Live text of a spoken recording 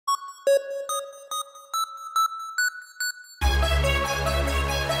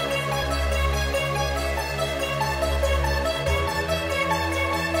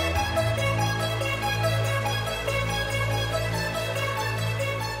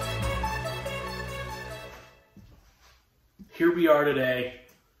here we are today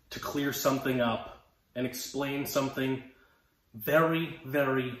to clear something up and explain something very,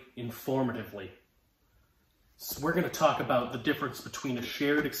 very informatively. So we're going to talk about the difference between a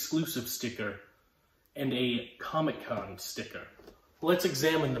shared exclusive sticker and a Comic-Con sticker. Let's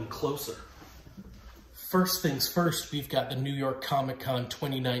examine them closer. First things first, we've got the New York Comic-Con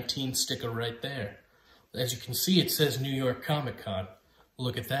 2019 sticker right there. As you can see, it says New York Comic-Con.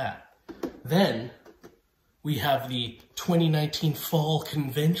 Look at that. Then we have the 2019 Fall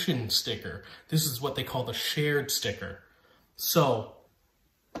Convention sticker. This is what they call the shared sticker. So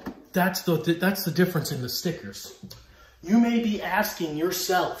that's the difference in the stickers. You may be asking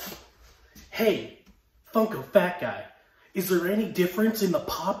yourself, hey, Funko Fat Guy, is there any difference in the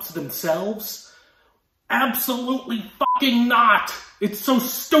pops themselves? Absolutely fucking not! It's so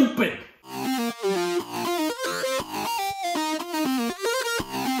stupid!